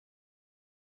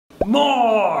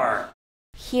More!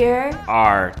 Here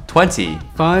are 20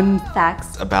 fun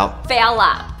facts about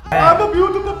Fella. I'm a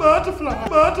beautiful butterfly.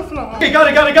 Okay, got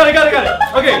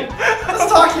it. Okay,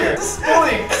 Let's talk here. This is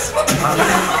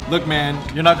bullying. Look, man,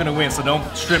 you're not gonna win, so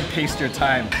don't shrimp paste your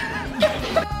time.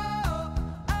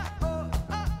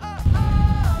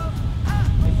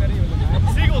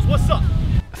 Seagulls, what's up?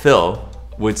 Phil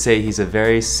would say he's a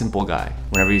very simple guy.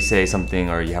 Whenever you say something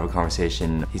or you have a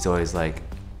conversation, he's always like,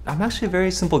 I'm actually a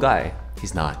very simple guy.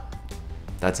 He's not.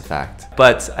 That's a fact.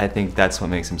 But I think that's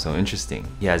what makes him so interesting.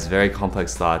 He has very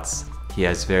complex thoughts. He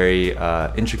has very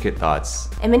intricate thoughts.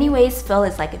 In many ways, Phil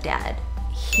is like a dad.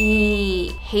 He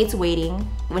hates waiting.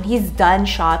 When he's done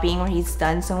shopping or he's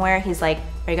done somewhere, he's like,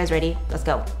 are you guys ready? Let's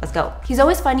go, let's go. He's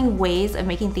always finding ways of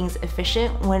making things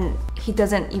efficient when he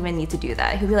doesn't even need to do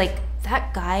that. He'll be like,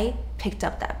 that guy picked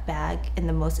up that bag in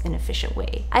the most inefficient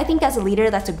way. I think as a leader,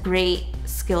 that's a great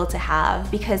skill to have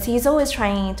because he's always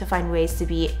trying to find ways to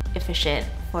be efficient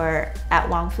at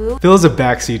Wang Fu. Phil's a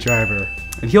backseat driver,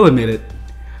 and he'll admit it.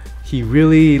 He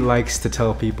really likes to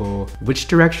tell people which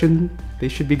direction they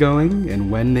should be going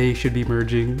and when they should be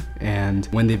merging and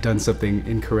when they've done something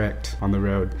incorrect on the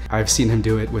road. I've seen him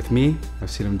do it with me.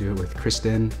 I've seen him do it with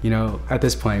Kristen. You know, at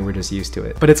this point, we're just used to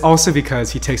it. But it's also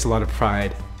because he takes a lot of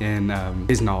pride in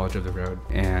his knowledge of the road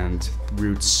and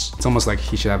routes. It's almost like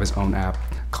he should have his own app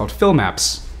called Phil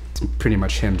Maps. It's pretty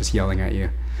much him just yelling at you.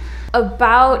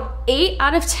 About 8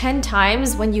 out of 10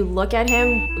 times when you look at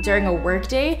him during a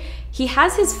workday, he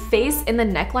has his face in the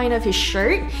neckline of his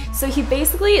shirt. So he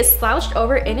basically is slouched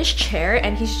over in his chair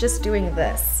and he's just doing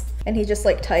this. And he just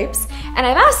like types. And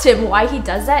I've asked him why he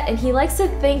does that and he likes to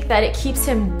think that it keeps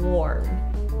him warm.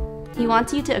 He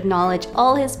wants you to acknowledge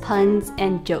all his puns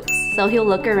and jokes. So he'll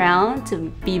look around to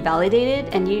be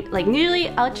validated and usually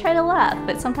I'll try to laugh,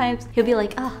 but sometimes he'll be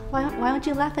like, why don't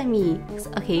you laugh at me?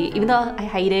 Okay, even though I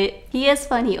hide it, he is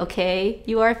funny, okay?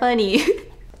 You are funny.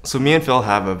 So me and Phil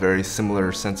have a very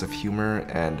similar sense of humor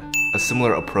and a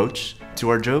similar approach to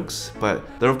our jokes, but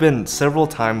there have been several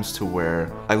times to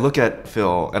where I look at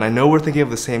Phil and I know we're thinking of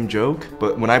the same joke,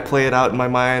 but when I play it out in my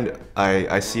mind,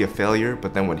 I see a failure,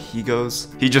 but then when he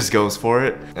just goes for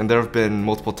it. And there have been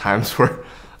multiple times where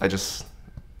I just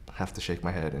have to shake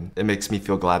my head and it makes me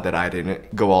feel glad that I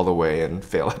didn't go all the way and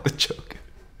fail at the joke.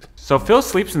 So Phil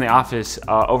sleeps in the office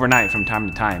overnight from time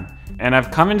to time. And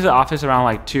I've come into the office around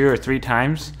like 2 or 3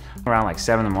 times, around like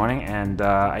 7 in the morning, and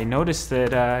I noticed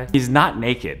that he's not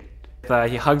naked.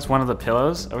 He hugs one of the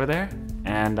pillows over there,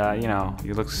 and you know,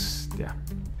 he looks, yeah.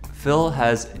 Phil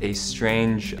has a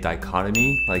strange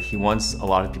dichotomy. Like, he wants a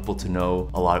lot of people to know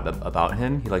a lot about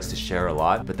him. He likes to share a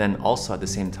lot, but then also at the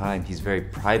same time, he's very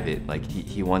private. Like,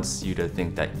 he wants you to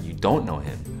think that you don't know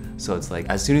him. So it's like,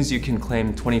 as soon as you can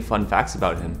claim 20 fun facts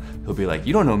about him, he'll be like,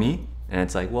 you don't know me. And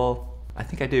it's like, well, I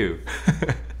think I do.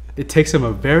 It takes him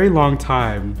a very long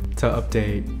time to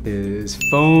update his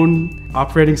phone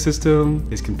operating system,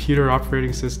 his computer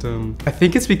operating system. I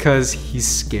think it's because he's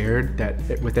scared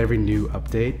that with every new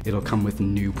update, it'll come with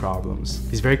new problems.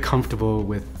 He's very comfortable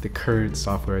with the current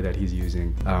software that he's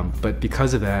using. But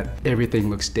because of that, everything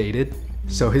looks dated.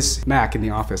 So his Mac in the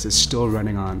office is still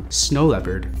running on Snow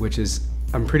Leopard, which is,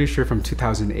 I'm pretty sure, from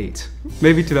 2008,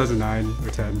 maybe 2009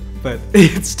 or 10, but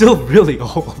it's still really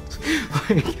old.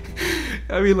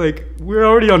 I mean, like, we're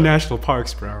already on national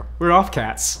parks, bro. We're off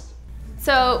cats.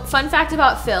 So, fun fact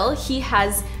about Phil, he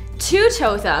has 2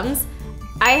 toe thumbs.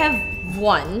 I have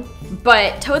 1,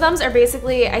 but toe thumbs are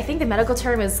basically, I think the medical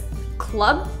term is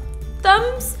club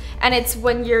thumbs, and it's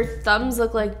when your thumbs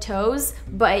look like toes,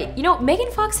 but you know,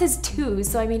 Megan Fox has 2,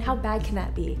 so I mean, how bad can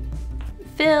that be?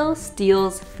 Phil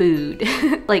steals food.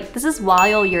 Like, this is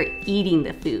while you're eating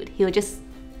the food. He'll just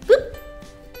boop,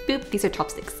 boop, these are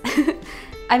chopsticks.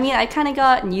 I mean, I kind of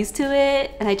got used to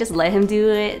it and I just let him do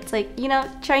it. It's like, you know,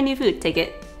 try new food, take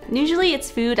it. Usually it's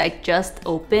food I just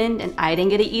opened and I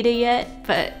didn't get to eat it yet,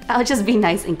 but I'll just be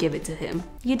nice and give it to him.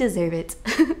 You deserve it.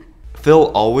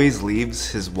 Phil always leaves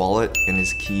his wallet and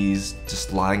his keys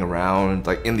just lying around,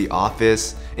 like in the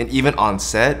office and even on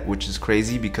set, which is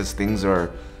crazy because things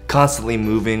are constantly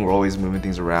moving. We're always moving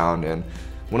things around, and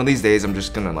one of these days I'm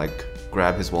just gonna like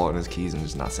grab his wallet and his keys and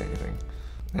just not say anything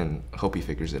and hope he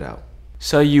figures it out.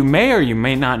 So you may or you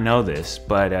may not know this,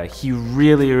 but he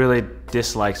really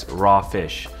dislikes raw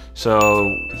fish.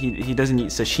 So he doesn't eat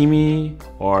sashimi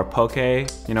or poke.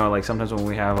 You know, like sometimes when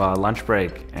we have a lunch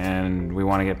break and we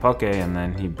want to get poke, and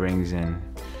then he brings in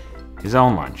his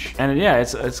own lunch. And yeah,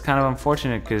 it's kind of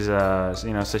unfortunate because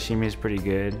you know, sashimi is pretty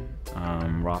good,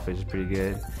 raw fish is pretty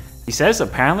good. He says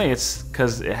apparently it's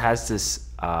because it has this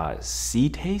sea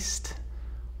taste,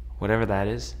 whatever that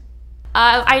is.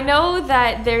 I know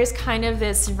that there's kind of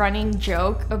this running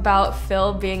joke about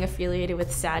Phil being affiliated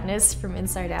with Sadness from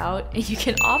Inside Out, and you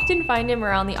can often find him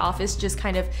around the office just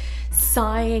kind of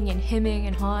sighing and hemming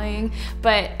and hawing,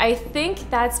 but I think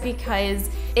that's because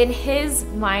in his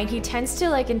mind he tends to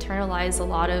like internalize a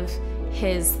lot of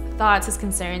his thoughts, his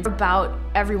concerns about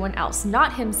everyone else,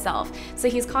 not himself. So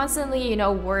he's constantly, you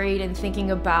know, worried and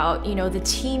thinking about, you know, the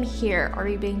team here. Are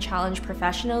we being challenged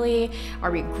professionally?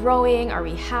 Are we growing? Are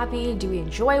we happy? Do we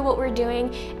enjoy what we're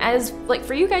doing? As like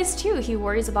for you guys too, he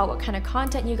worries about what kind of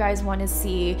content you guys want to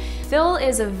see. Phil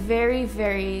is a very,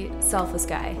 very selfless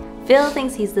guy. Phil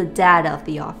thinks he's the dad of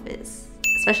the office,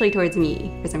 especially towards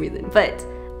me for some reason, but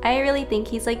I really think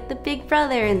he's like the big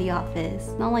brother in the office.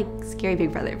 Not like scary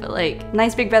big brother, but like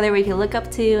nice big brother where you can look up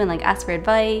to and like ask for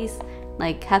advice,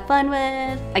 like have fun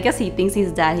with. I guess he thinks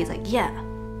he's dad. He's like, yeah,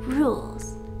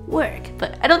 rules, work.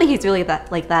 But I don't think he's really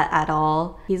like that at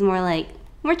all. He's more like,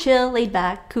 more chill, laid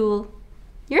back, cool.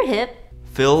 You're hip.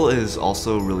 Phil is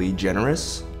also really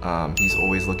generous. He's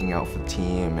always looking out for the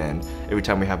team, and every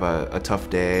time we have a tough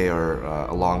day or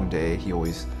a long day, he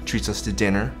always treats us to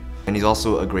dinner. And he's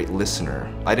also a great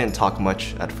listener. I didn't talk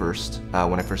much at first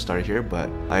when I first started here, but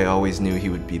I always knew he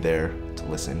would be there to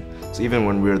listen. So even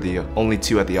when we were the only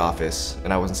two at the office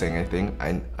and I wasn't saying anything,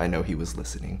 I know he was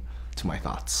listening to my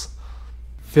thoughts.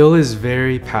 Phil is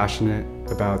very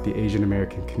passionate about the Asian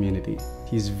American community.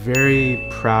 He's very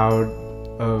proud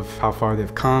of how far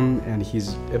they've come, and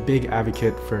he's a big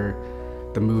advocate for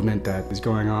the movement that is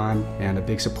going on and a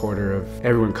big supporter of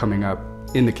everyone coming up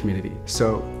in the community.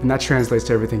 So, and that translates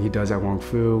to everything he does at Wong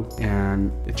Fu,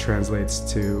 and it translates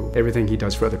to everything he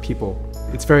does for other people.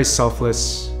 It's very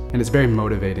selfless, and it's very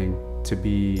motivating to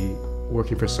be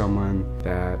working for someone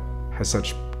that has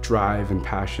such drive and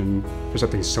passion for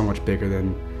something so much bigger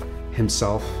than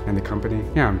himself and the company.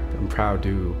 Yeah, I'm proud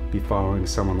to be following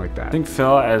someone like that. I think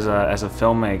Phil, as a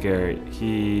filmmaker,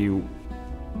 he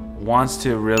wants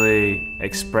to really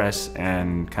express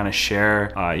and kind of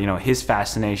share, you know, his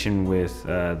fascination with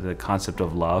the concept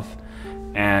of love.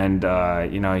 And,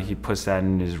 you know, he puts that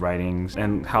in his writings,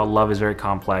 and how love is very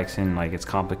complex and like it's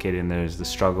complicated, and there's the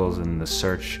struggles and the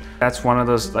search. That's one of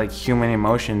those like human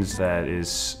emotions that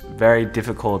is very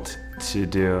difficult to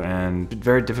do and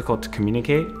very difficult to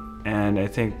communicate. And I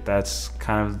think that's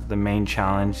kind of the main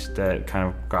challenge that kind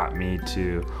of got me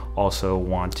to also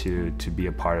want to be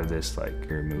a part of this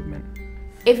like movement.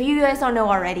 If you guys don't know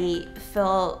already,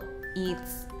 Phil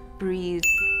eats, breathes,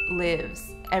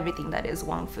 lives everything that is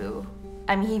Wong Fu.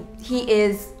 I mean, he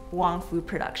is Wong Fu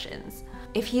Productions.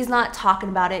 If he's not talking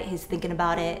about it, he's thinking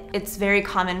about it. It's very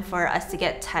common for us to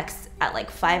get texts at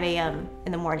like 5 a.m.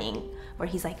 in the morning where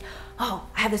he's like, oh,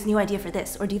 I have this new idea for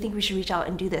this, or do you think we should reach out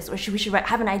and do this, or we should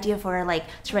have an idea for like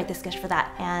to write this sketch for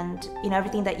that. And you know,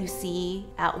 everything that you see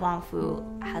at Wong Fu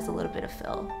has a little bit of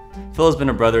Phil. Phil has been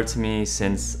a brother to me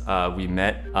since we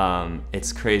met.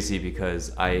 It's crazy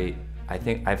because I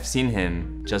think I've seen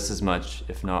him just as much,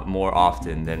 if not more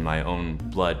often, than my own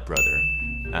blood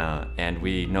brother. And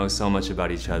we know so much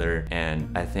about each other,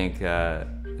 and I think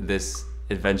this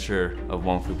adventure of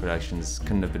Wong Fu Productions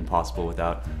couldn't have been possible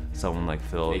without someone like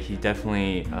Phil. He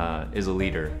definitely is a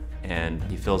leader, and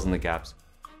he fills in the gaps.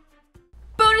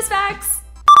 Bonus facts!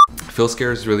 Phil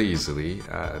scares really easily.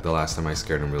 The last time I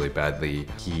scared him really badly,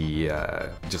 he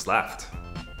just laughed.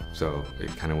 So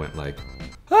it kind of went like,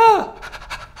 ah!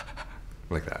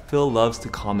 Like that. Phil loves to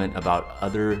comment about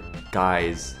other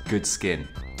guys' good skin.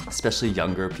 Especially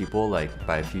younger people, like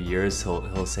by a few years,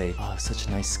 he'll say, oh, such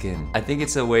nice skin. I think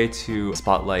it's a way to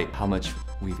spotlight how much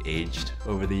we've aged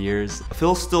over the years.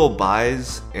 Phil still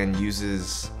buys and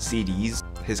uses CDs.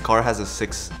 His car has a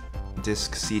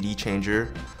 6-disc CD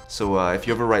changer. So if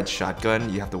you ever ride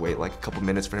shotgun, you have to wait like a couple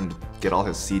minutes for him to get all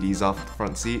his CDs off the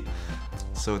front seat.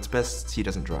 So it's best he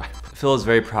doesn't drive. Phil is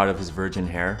very proud of his virgin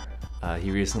hair.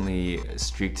 He recently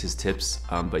streaked his tips,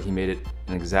 but he made it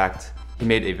he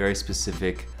made a very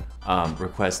specific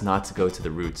request not to go to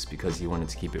the roots because he wanted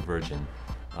to keep it virgin.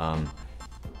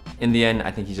 In the end,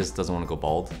 I think he just doesn't want to go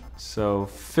bald. So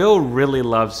Phil really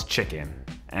loves chicken.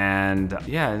 And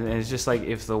yeah, it's just like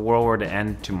if the world were to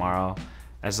end tomorrow,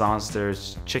 as long as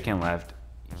there's chicken left,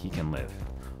 he can live.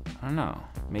 I don't know.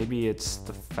 Maybe it's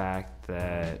the fact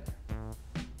that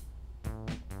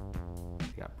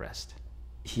he got breast.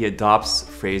 He adopts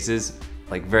phrases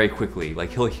like very quickly. Like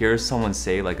he'll hear someone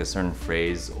say like a certain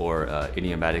phrase or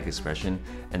idiomatic expression,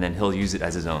 and then he'll use it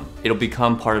as his own. It'll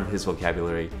become part of his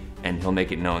vocabulary, and he'll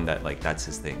make it known that like that's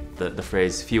his thing. The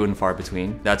phrase few and far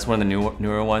between, that's one of the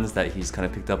newer ones that he's kind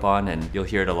of picked up on, and you'll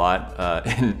hear it a lot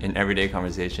in everyday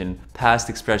conversation. Past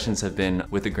expressions have been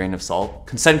with a grain of salt.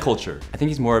 Consent culture. I think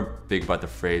he's more big about the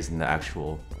phrase than the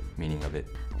actual meaning of it.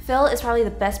 Phil is probably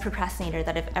the best procrastinator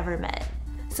that I've ever met.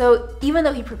 So even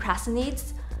though he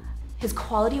procrastinates, his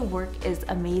quality work is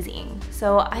amazing.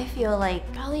 So I feel like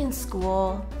probably in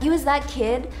school, he was that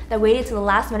kid that waited to the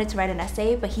last minute to write an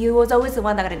essay, but he was always the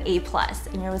one that got an A+.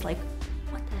 And you're always like,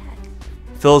 what the heck?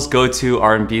 Phil's go-to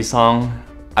R&B song,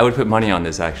 I would put money on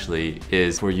this actually,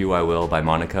 is For You I Will by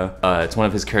Monica. It's one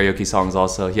of his karaoke songs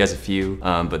also. He has a few,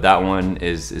 but that one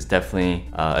is definitely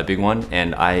a big one,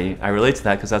 and I relate to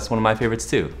that because that's one of my favorites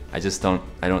too. I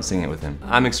don't sing it with him.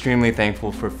 I'm extremely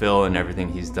thankful for Phil and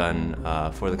everything he's done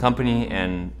for the company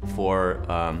and for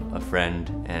a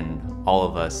friend and all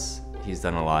of us. He's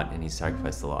done a lot and he's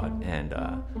sacrificed a lot, and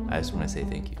I just want to say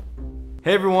thank you.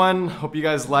 Hey everyone, hope you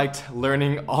guys liked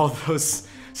learning all those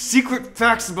secret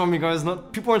facts about me, guys.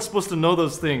 People aren't supposed to know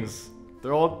those things.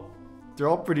 They're all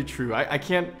pretty true. I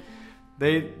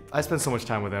spend so much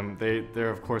time with them. They're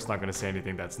of course not gonna say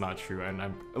anything that's not true, and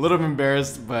I'm a little bit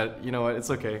embarrassed, but you know what, it's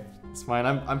okay. It's fine.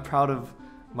 I'm proud of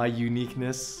my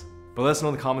uniqueness. But let us know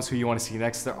in the comments who you want to see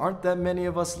next. There aren't that many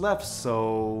of us left,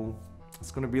 so it's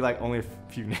gonna be like only a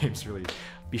few names really.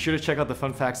 Be sure to check out the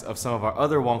fun facts of some of our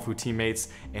other Wong Fu teammates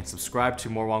and subscribe to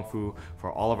More Wong Fu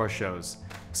for all of our shows.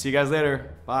 See you guys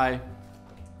later. Bye.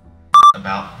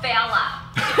 About Fella.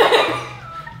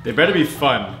 They better be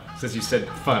fun, since you said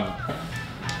fun.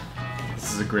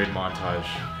 This is a great montage.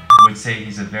 I would say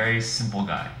he's a very simple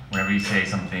guy. Whenever you say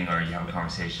something or you have a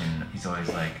conversation, he's always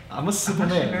like, I'm a simple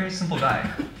actually man. a very simple guy.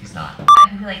 He's not.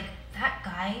 I'd be like, that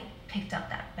guy picked up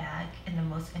that bag in the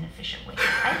most inefficient way.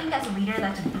 I think as a leader,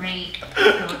 that's a great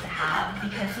skill to have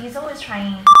because he's always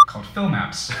trying called film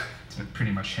maps. It's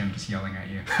pretty much him just yelling at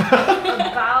you.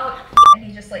 About, and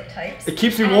he just like types. It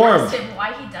keeps me and warm. I asked him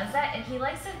why he does that, and he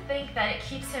likes to think that it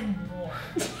keeps him warm.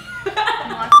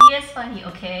 He is funny,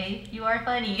 okay? You are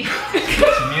funny. To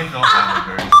me and Phil have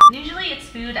a very... Usually it's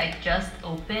food I just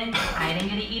opened. I didn't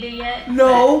get to eat it yet.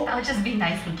 No. I'll just be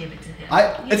nice and give it to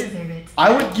him. You deserve it.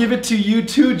 I would give it to you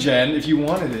too, Jen, if you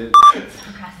wanted it.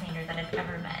 procrastinator that I've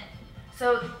ever met.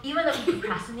 So even though he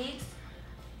procrastinates,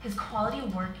 his quality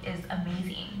work is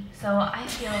amazing. So I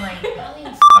feel like probably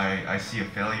in I see a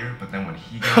failure, but then when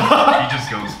he goes, he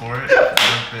just goes for it.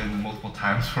 There's been multiple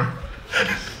times where I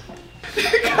just...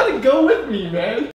 You gotta go with me, man.